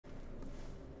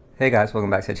Hey guys, welcome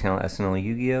back to the channel Edison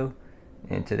Yu-Gi-Oh!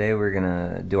 And today we're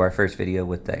gonna do our first video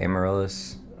with the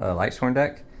Amaryllis Lightsworn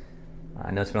deck.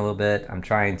 I know it's been a little bit. I'm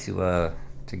trying to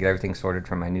get everything sorted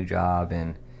from my new job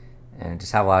and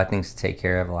just have a lot of things to take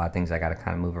care of, a lot of things I gotta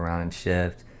kind of move around and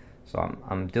shift. So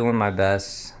I'm doing my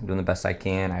best, I'm doing the best I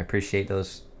can. I appreciate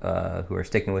those who are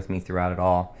sticking with me throughout it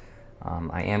all.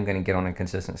 I am gonna get on a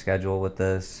consistent schedule with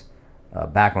this,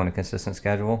 back on a consistent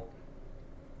schedule.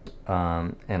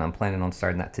 And I'm planning on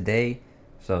starting that today,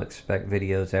 so expect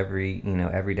videos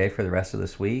every day for the rest of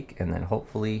this week, and then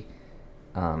hopefully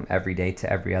every day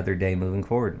to every other day moving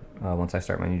forward once I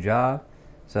start my new job.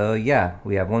 So yeah,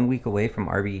 we have 1 week away from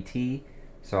RBT,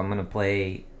 so I'm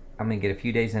gonna get a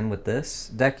few days in with this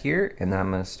deck here, and then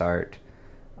I'm gonna start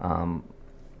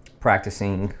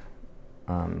practicing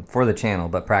for the channel,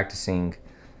 but practicing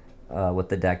with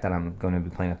the deck that I'm going to be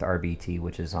playing at the RBT,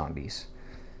 which is zombies.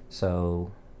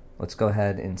 So let's go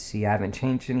ahead and see. I haven't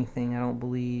changed anything, I don't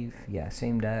believe. Yeah,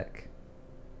 same deck.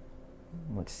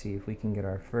 Let's see if we can get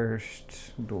our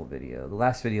first duel video. The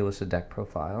last video was the deck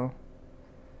profile.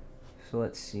 So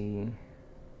let's see.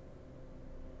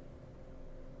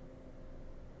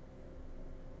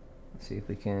 Let's see if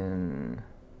we can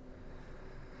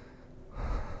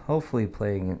hopefully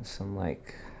play against some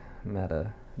like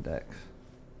meta decks.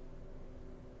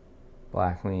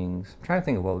 Black Wings. I'm trying to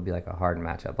think of what would be like a hard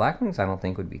matchup. Black Wings I don't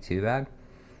think would be too bad,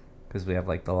 because we have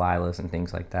like the Lilas and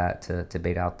things like that to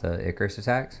bait out the Icarus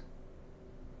attacks.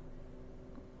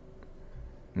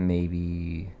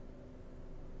 Maybe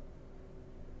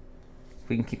if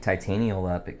we can keep Titanial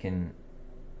up, it can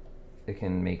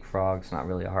make Frogs not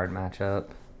really a hard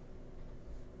matchup.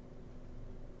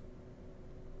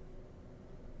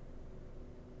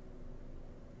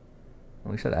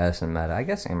 We should Edison meta. I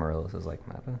guess Amaryllis is like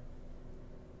meta.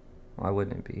 Why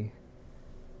wouldn't it be?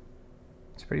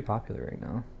 It's pretty popular right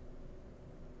now.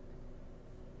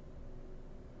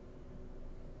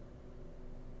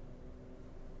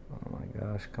 Oh my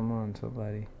gosh, come on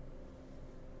somebody.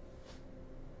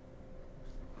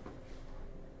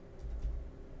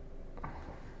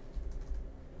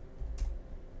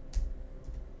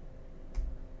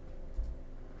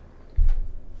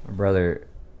 My brother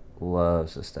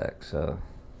loves this deck, so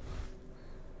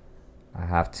I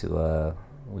have to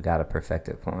we gotta perfect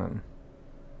it for him.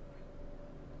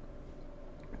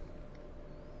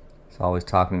 He's always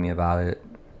talking to me about it.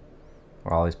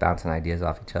 We're always bouncing ideas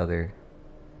off each other.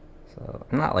 So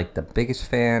I'm not like the biggest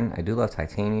fan. I do love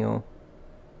Titanial,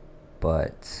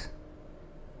 but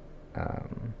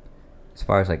as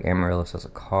far as like Amaryllis as a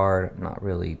card, I'm not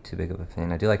really too big of a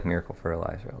fan. I do like Miracle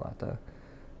Fertilizer a lot though.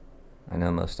 I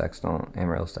know most decks don't,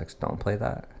 Amaryllis decks don't play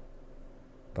that,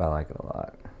 but I like it a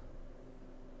lot.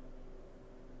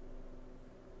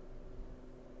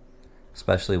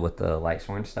 Especially with the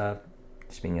Lightsworn stuff,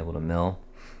 just being able to mill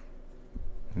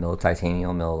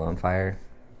Titanial, mill Lone Fire,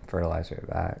 fertilizer it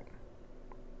back.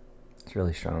 It's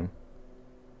really strong.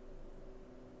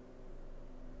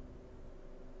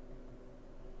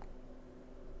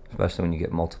 Especially when you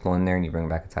get multiple in there and you bring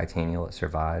back a Titanial, it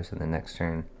survives, and the next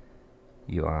turn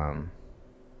you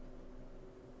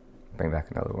bring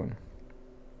back another one.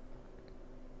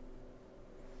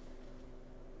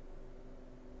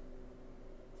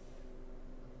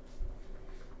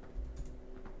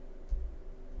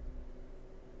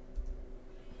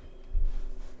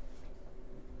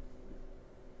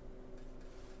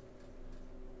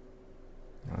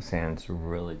 Sounds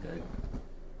really good.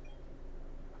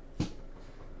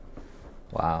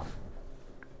 Wow.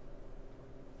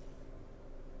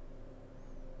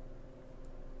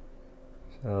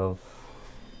 So,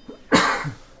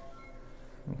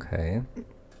 okay.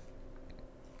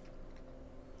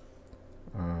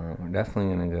 We're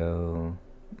definitely gonna go.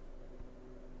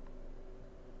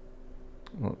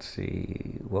 Let's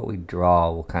see. What we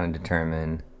draw will kind of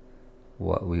determine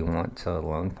what we want to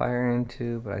Lone Fire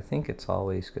into, but I think it's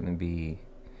always going to be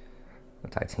a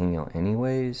Titanial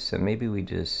anyways, so maybe we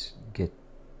just get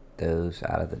those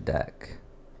out of the deck.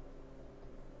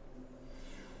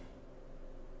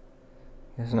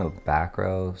 There's no back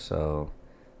row, so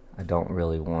I don't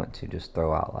really want to just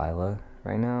throw out Lila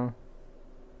right now.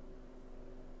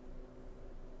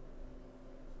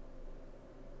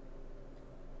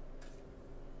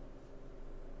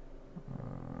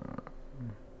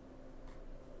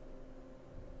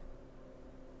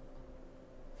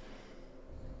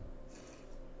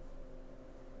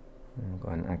 We'll go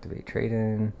ahead and activate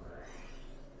trade-in.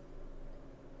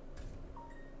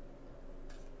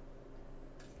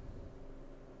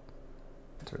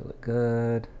 That's really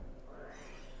good.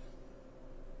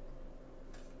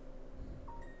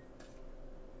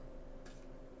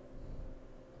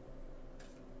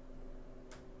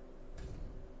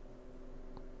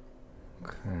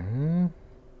 Okay.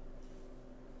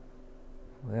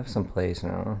 We have some plays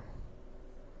now.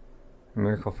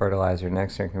 Miracle Fertilizer.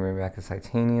 Next turn can bring back a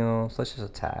Titanial. So let's just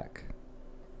attack.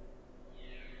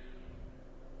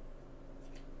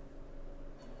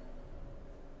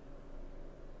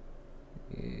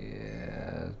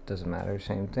 Yeah, doesn't matter.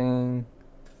 Same thing.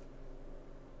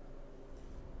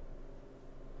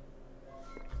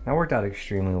 That worked out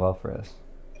extremely well for us.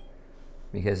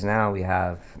 Because now we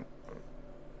have...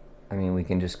 I mean, we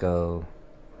can just go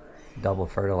double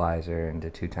Fertilizer into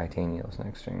 2 Titanials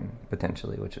next turn,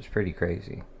 potentially, which is pretty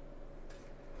crazy.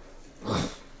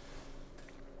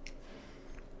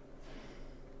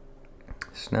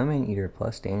 Snowman Eater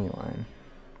plus Dandelion.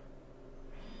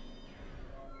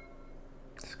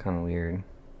 It's kind of weird.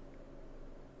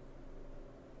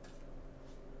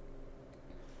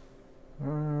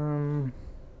 I'm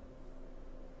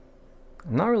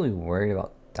not really worried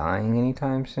about dying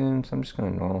anytime soon, so I'm just going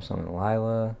to normal summon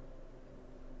Lila.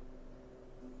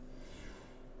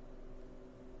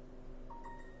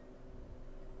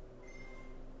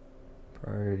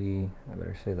 Priority, I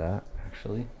better say that,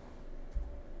 actually.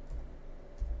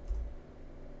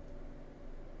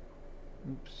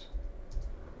 Oops.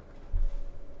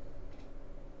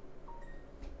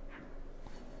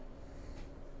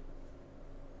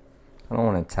 I don't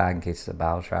want to tag in case it's a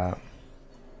battle trap.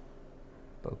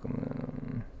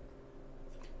 Pokemon.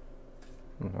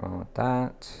 Nothing wrong with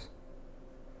that.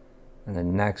 And the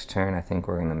next turn, I think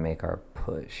we're going to make our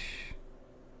push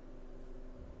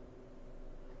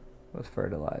with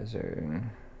Fertilizer.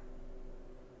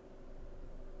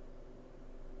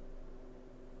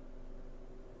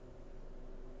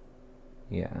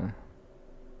 Yeah.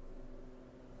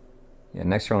 Yeah,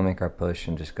 next turn we'll make our push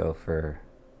and just go for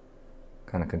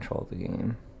kind of control the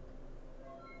game.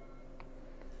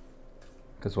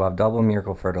 Because we'll have double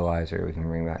Miracle Fertilizer, we can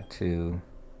bring back 2.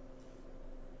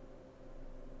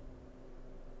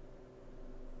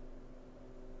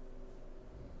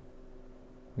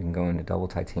 We can go into double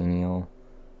Titanial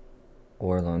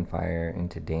or Lone Fire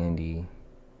into Dandy.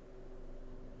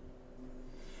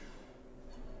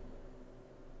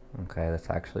 Okay, this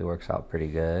actually works out pretty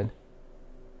good.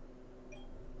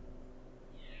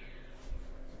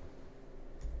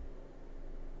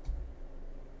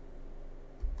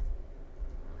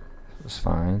 This is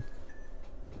fine.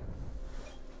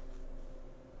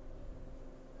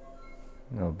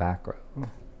 No back row.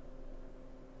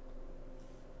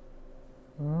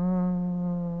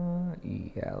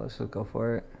 Yeah, let's just go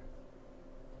for it.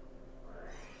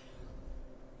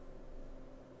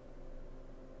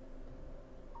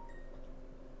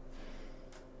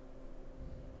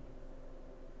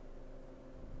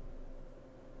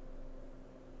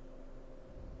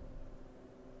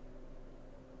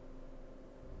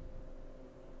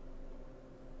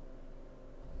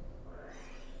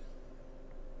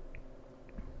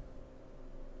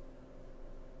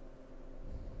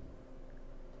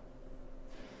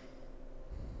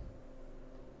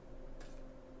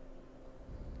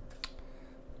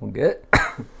 We'll get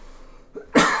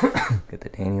get the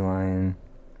Dandelion.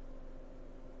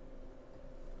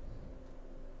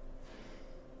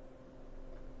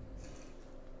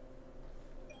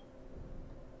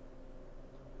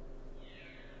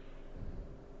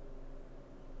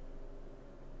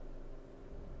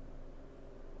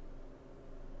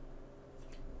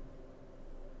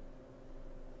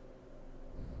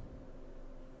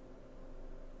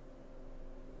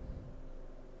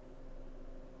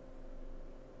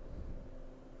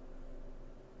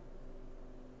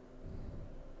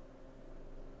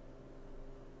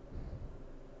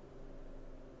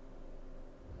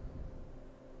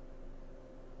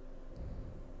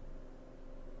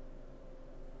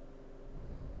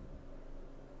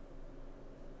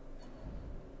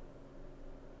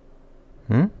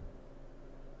 Hmm?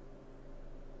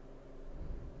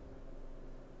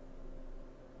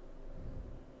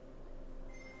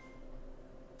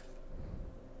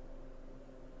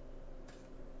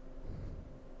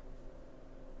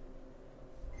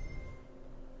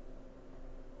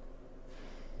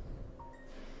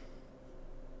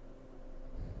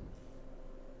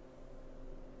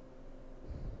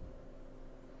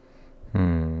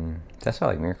 That's why I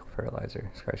like Miracle Fertilizer.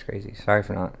 This card's crazy. Sorry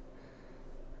for not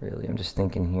really. I'm just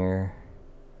thinking here.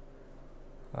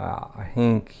 I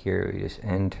think here we just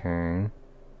end turn.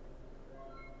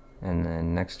 And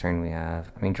then next turn we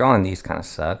have... I mean, drawing these kind of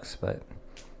sucks, but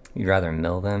you'd rather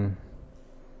mill them.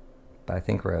 But I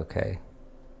think we're okay.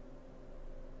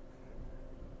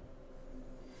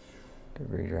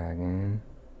 Debris Dragon.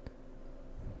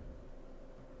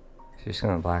 So just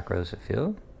going to Black Rose the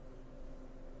field.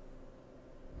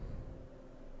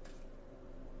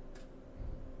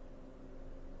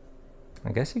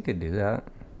 I guess he could do that.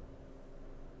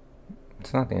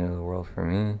 It's not the end of the world for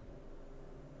me.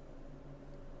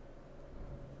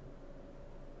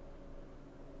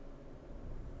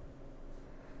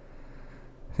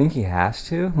 I think he has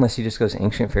to, unless he just goes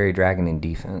Ancient Fairy Dragon in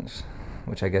defense,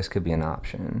 which I guess could be an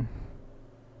option.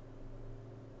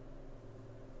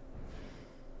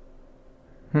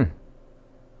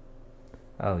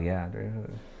 Oh yeah, there's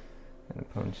an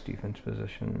opponent's defense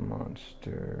position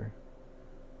monster.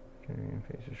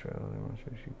 Faces right other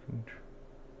monsters you control.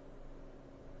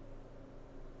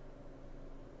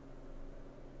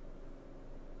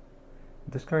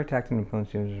 This card attacked an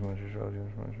opponent's defense monsters or other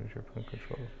monsters your opponent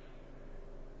controls.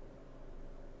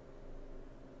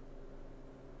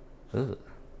 Ugh.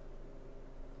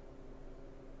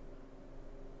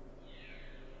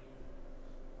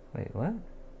 Wait, what?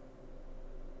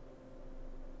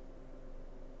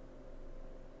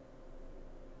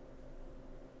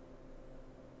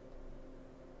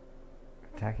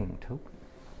 Attacking token?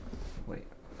 Wait,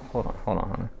 hold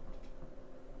on.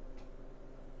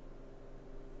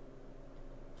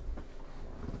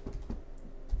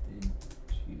 Did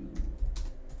you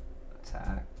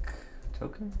attack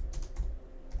token?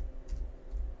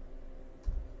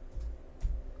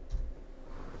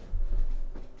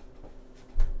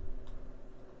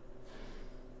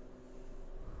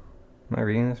 Am I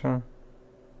reading this wrong?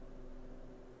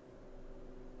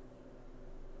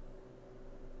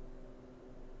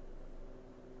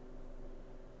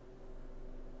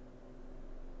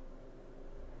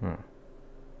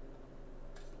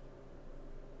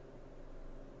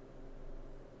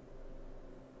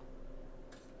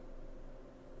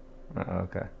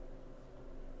 Okay.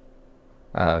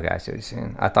 Oh, okay, I see what you're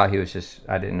saying. I thought he was just,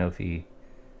 I didn't know if he,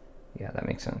 yeah, that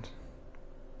makes sense.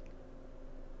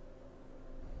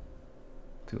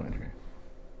 200.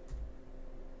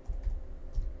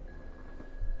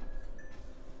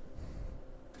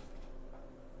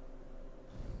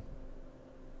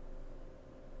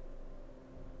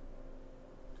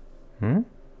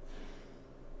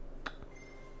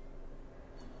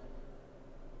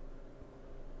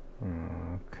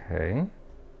 Okay.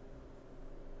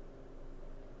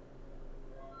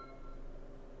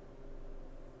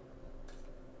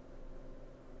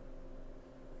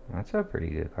 That's a pretty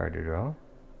good card to draw.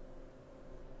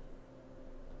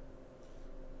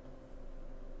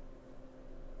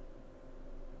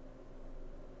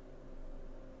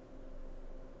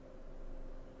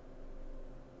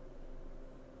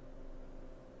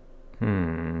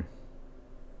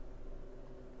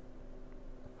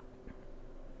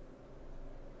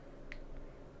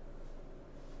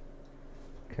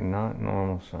 Cannot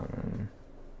normal summon.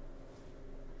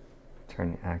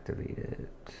 Turn activated.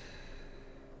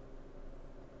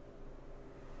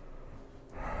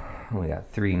 We got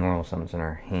 3 normal summons in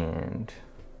our hand,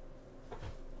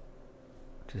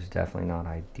 which is definitely not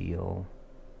ideal.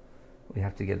 We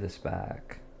have to give this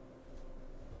back.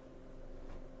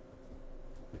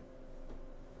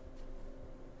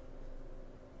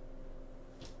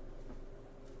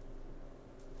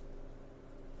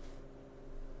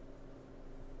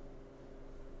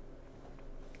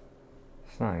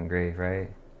 It's not engraved, right?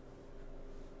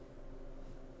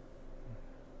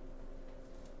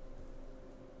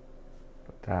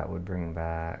 But that would bring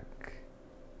back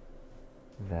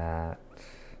that.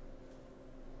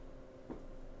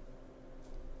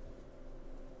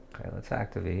 Okay, let's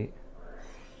activate.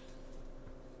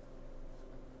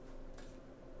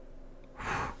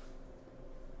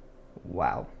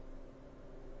 Wow.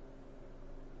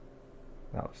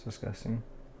 That was disgusting.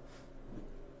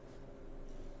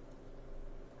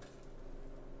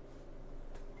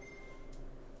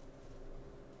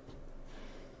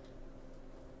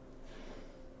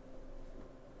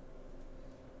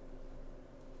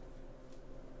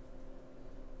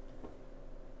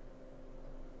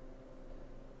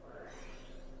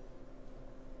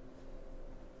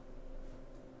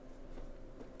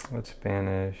 Let's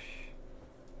banish.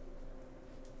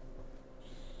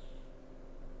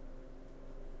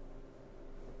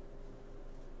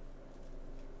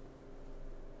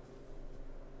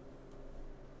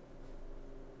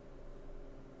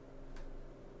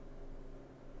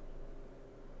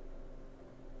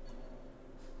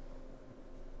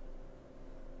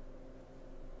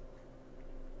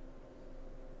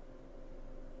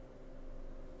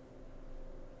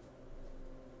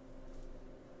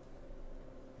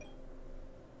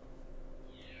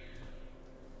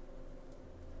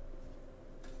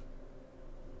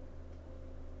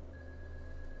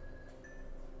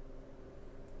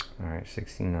 All right,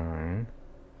 69.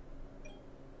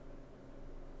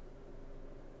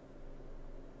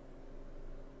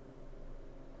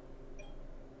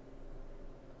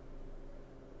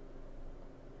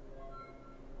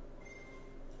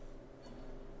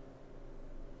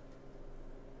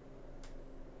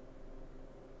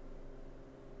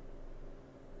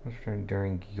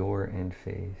 During your end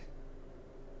phase.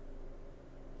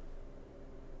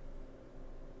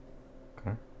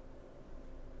 Okay.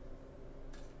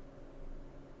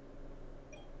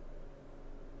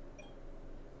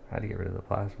 How do you get rid of the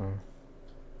plasma?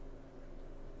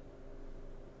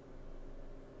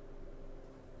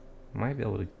 Might be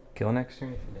able to kill next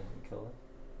turn if he doesn't kill it.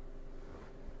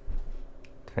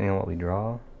 Depending on what we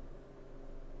draw.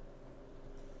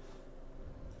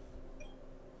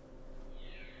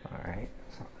 Alright,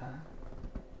 that's not bad.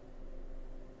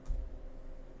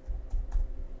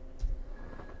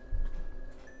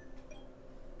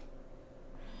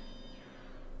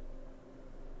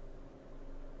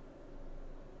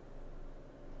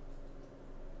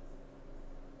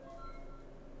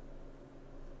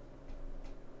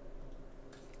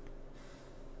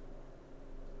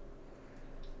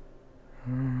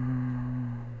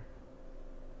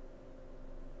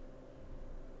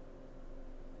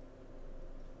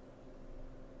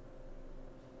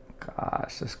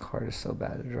 Gosh, this card is so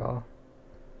bad to draw.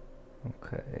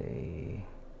 Okay.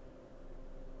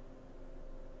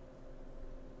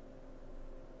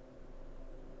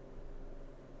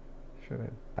 Should I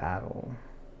battle?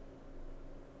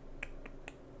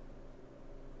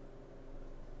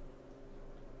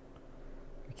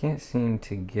 I can't seem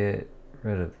to get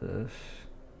rid of this,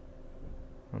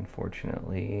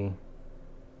 unfortunately.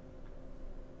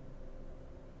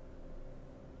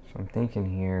 So I'm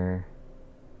thinking here.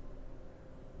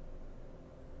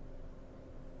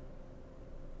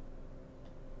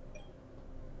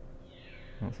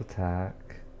 Let's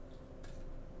attack.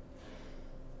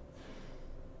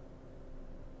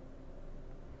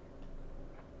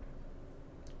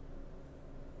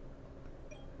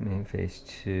 Main phase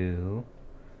 2.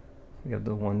 We have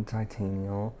the one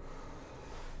titanial.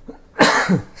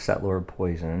 Set Lord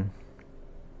Poison.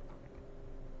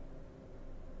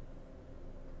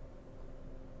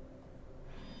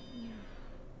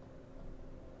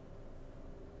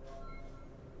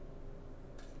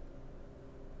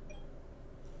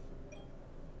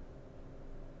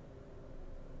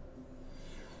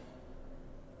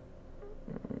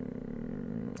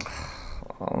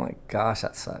 Oh my gosh,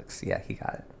 that sucks. Yeah, he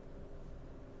got it.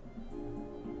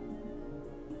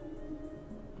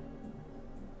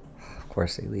 Of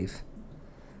course they leave.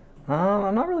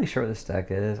 I'm not really sure what this deck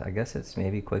is. I guess it's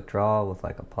maybe Quickdraw with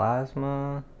like a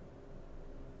plasma.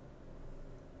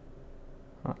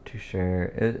 Not too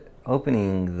sure.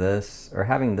 Opening this, or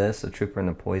having this, a trooper and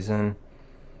a poison,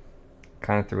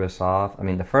 kind of threw us off. I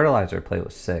mean, the fertilizer play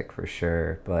was sick for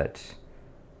sure, but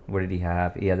what did he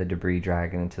have? He had the debris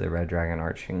dragon into the red dragon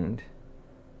archfiend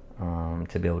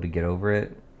to be able to get over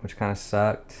it, which kind of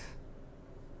sucked.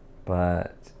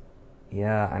 But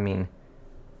yeah, I mean,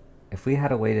 if we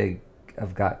had a way to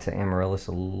have got to Amaryllis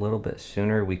a little bit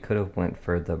sooner, we could have went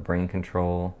for the brain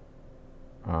control,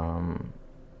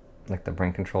 like the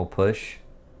brain control push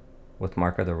with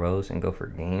Mark of the Rose and go for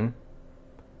game.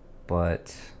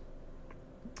 But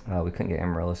we couldn't get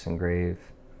Amaryllis engraved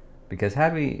because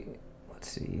had we, let's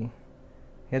see,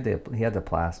 he had the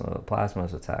plasma.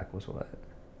 Plasma's attack was what?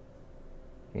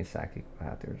 He attack equal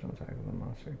half the original attack of the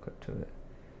monster equipped to it.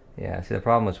 Yeah, see the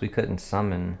problem was we couldn't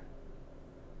summon,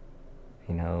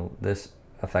 you know, this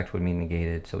effect would be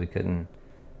negated, so we couldn't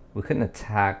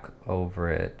attack over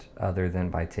it other than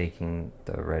by taking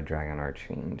the red dragon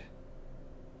archfiend.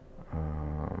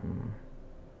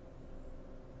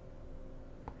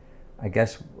 I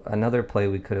guess another play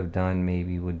we could have done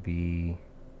maybe would be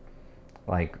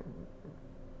like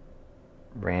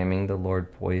ramming the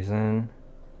Lord Poison,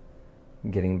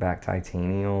 getting back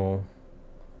Titanial,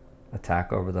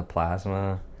 attack over the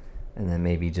plasma, and then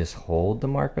maybe just hold the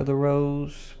Mark of the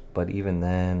Rose. But even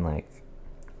then, like,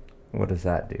 what does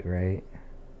that do, right?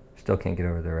 Still can't get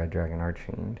over the red dragon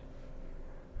archfiend.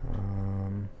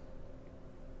 And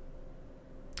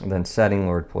then setting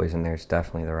Lord Poison there is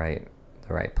definitely the right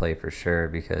play for sure,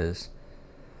 because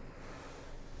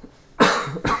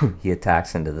he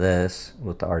attacks into this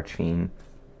with the archfiend.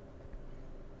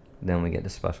 Then we get the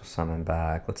special summon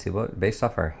back. Let's see, what based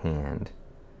off our hand,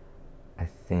 I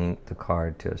think the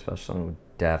card to a special summon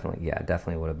would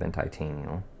definitely would have been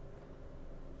Titanial.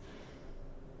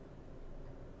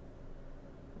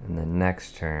 And then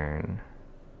next turn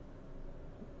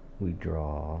we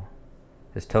draw.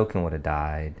 His token would have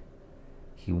died.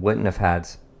 He wouldn't have had.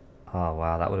 Oh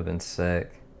wow, that would have been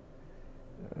sick.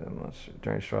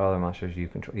 During straw, other monsters you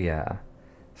control. Yeah,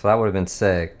 so that would have been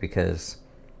sick because,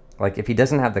 like, if he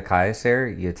doesn't have the Caius there,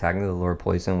 you attack into the Lord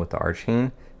Poison with the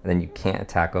archfiend, and then you can't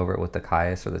attack over it with the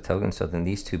Caius or the token. So then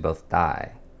these two both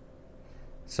die.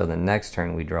 So the next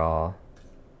turn we draw.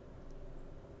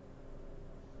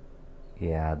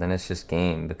 Yeah, then it's just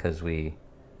game because we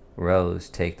Rose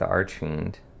take the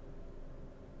Archfiend.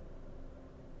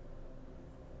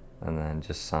 And then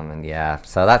just summon. Yeah,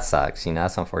 so that sucks. You know,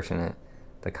 that's unfortunate.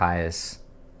 The Caius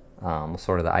was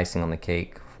sort of the icing on the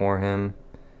cake for him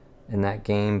in that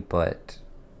game, but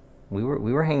we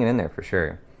were hanging in there for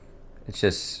sure. It's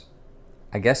just,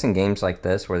 I guess in games like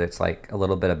this where it's like a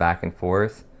little bit of back and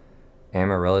forth,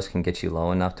 Amaryllis can get you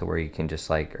low enough to where you can just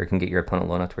like, or can get your opponent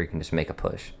low enough to where you can just make a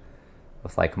push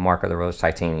with like Mark of the Rose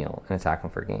Titanial and attack him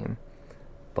for game.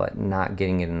 But not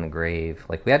getting it in the grave.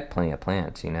 Like, we had plenty of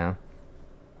plants, you know?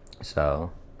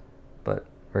 So, but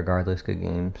regardless, good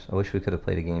games. I wish we could have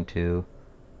played a game too.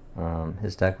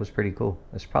 His deck was pretty cool.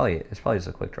 It's probably just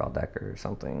a quick draw deck or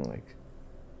something. Like,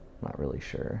 not really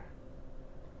sure.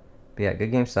 But yeah,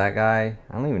 good games to that guy.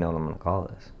 I don't even know what I'm gonna call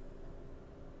this.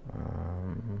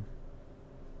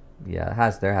 Yeah,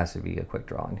 there has to be a quick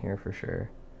draw in here for sure.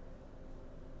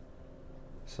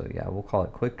 So yeah, we'll call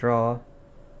it quick draw.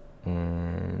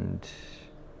 And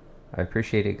I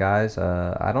appreciate it, guys.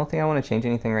 I don't think I want to change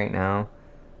anything right now.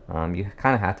 You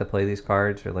kind of have to play these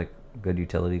cards. They're like good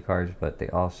utility cards, but they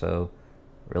also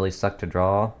really suck to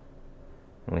draw.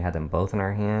 And we had them both in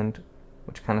our hand,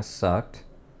 which kind of sucked,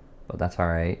 but that's all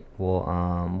right.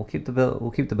 We'll keep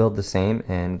the build the same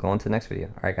and go on to the next video.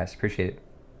 All right, guys, appreciate it.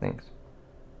 Thanks.